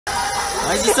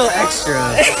Why is he so extra?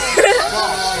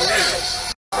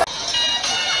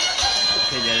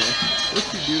 Okay, get it.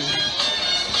 What's he doing?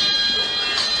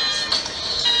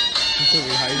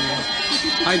 Zoe, hide me.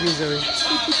 Hide me, Zoe.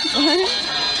 What?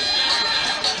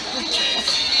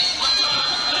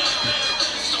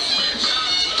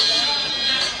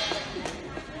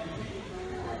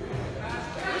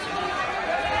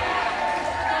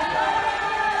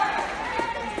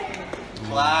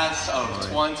 Class of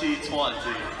 2020.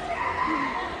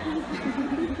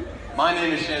 My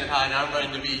name is Shanon and I'm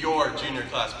ready to be your junior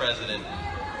class president.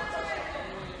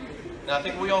 Now I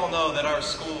think we all know that our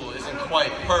school isn't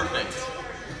quite perfect.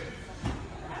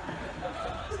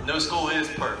 No school is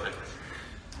perfect.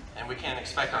 And we can't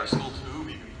expect our school to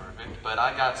be perfect, but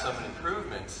I got some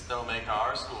improvements that'll make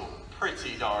our school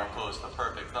pretty darn close to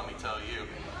perfect, let me tell you.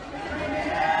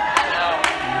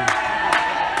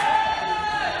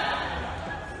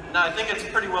 Now, I think it's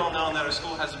pretty well known that our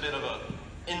school has a bit of an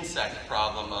insect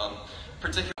problem,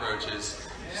 particular roaches.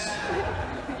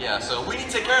 Yeah, so we need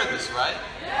to take care of this, right?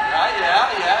 Right?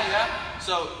 Yeah.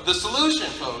 So the solution,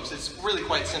 folks, it's really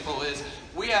quite simple, is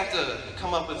we have to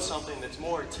come up with something that's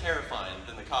more terrifying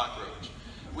than the cockroach.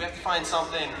 We have to find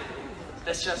something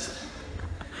that's just,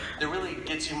 that really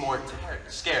gets you more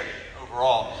scared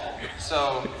overall.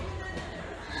 So,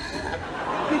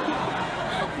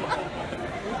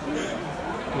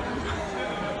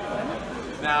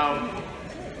 now,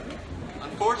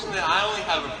 unfortunately, I only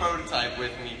have a prototype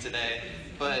with me today,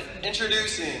 but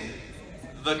introducing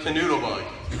the Canoodle Bug.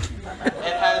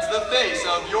 It has the face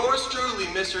of yours truly,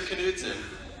 Mr. Knudsen.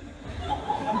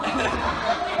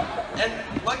 And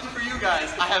lucky for you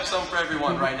guys, I have some for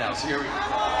everyone right now, so here we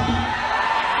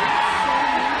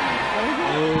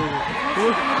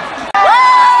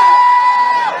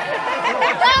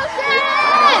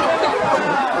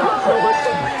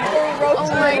Oh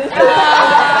my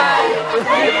god!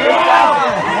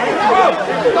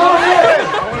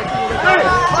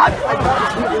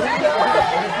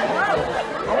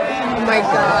 Oh my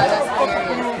god, that's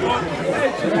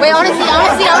scary. Wait, honestly.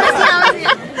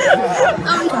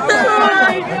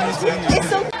 It's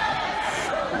so...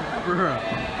 Bruh.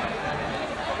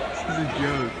 This is a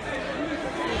joke.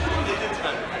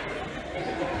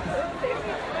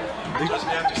 Trust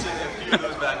me, after seeing a few of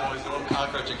those bad boys, the little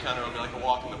cockroach encounter will be like a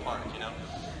walk in the park, you know?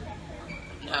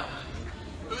 Now,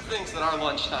 who thinks that our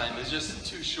lunchtime is just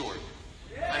too short?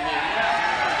 I mean,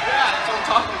 yeah, that's what I'm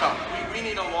talking about. We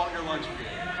need a longer lunch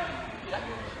period. Yeah.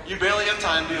 You barely have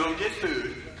time to go get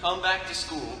food, come back to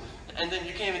school, and then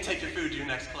you can't even take your food to your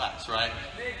next class, right?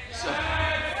 So,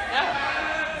 yeah.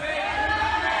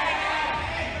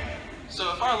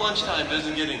 So if our lunchtime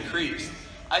doesn't get increased,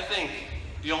 I think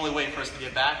the only way for us to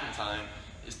get back in time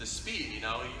is the speed, you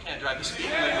know? You can't drive the speed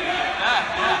limit to get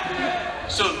back, yeah.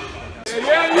 So,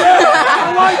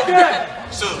 I like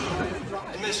that! So,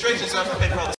 administration's going to have to pay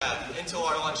for all this until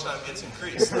our lunchtime gets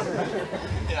increased.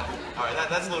 Yeah, alright,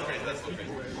 that's a little crazy,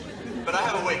 But I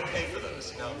have a way to pay for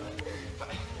those, you know? I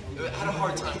had a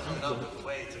hard time coming up with a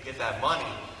way to get that money,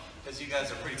 because you guys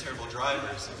are pretty terrible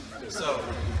drivers. So,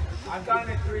 I've gotten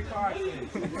it 3 cars.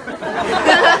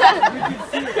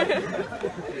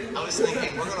 I was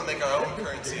thinking, we're going to make our own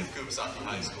currency of Kubasaki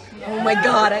High School. Oh my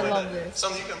god, I love this.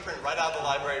 Something you can print right out of the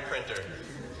library printer.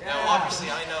 Now, obviously,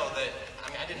 I know that,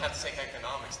 I didn't have to take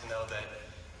economics to know that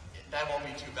that won't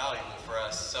be too valuable for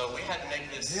us. So we had to make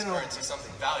this currency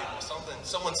something valuable,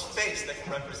 someone's face that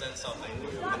can represent something.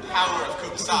 The power of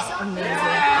Kubasaki. Amazing. So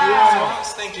I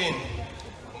was thinking,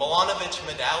 Milanovic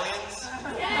medallions?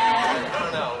 I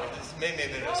don't know, this may be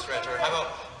a bit of a stretch. Or how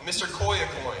about Mr. Koya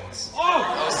coins?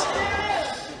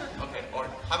 Okay, or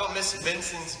how about Miss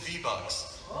Vincent's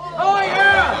V-Bucks? Oh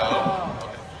yeah!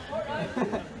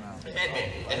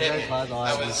 It hit me. I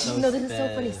was... No, this is so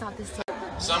funny. Stop this.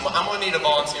 So I'm going to need a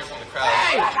volunteer from the crowd.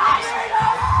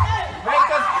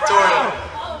 Victoria.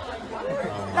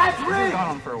 That's rigged!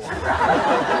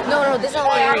 No, this is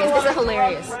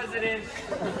hilarious. President.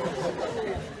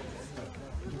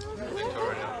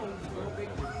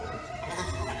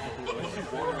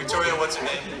 Victoria, what's your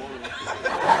name?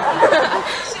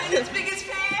 Shannon's biggest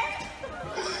fan.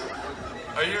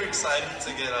 Are you excited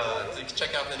to get to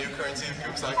check out the new currency of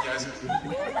Kubasaki High School?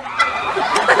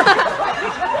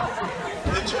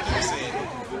 Introducing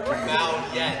Mao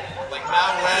Yen, like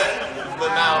Mao Wen, but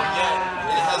Mao Yen.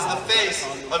 And it has the face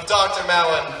of Dr.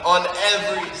 Maoen on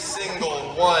every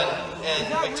single one. And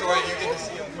Victoria, you get to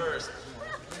see him first.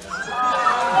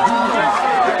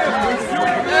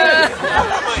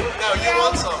 Now you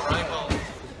want some, right?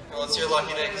 Well, it's your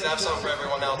lucky day because I have some for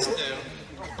everyone else too.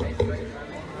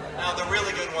 Now the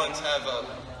really good ones have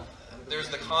there's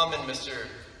the common Mr.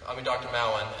 Dr.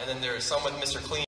 Mowen, and then there's some with Mr. Clean.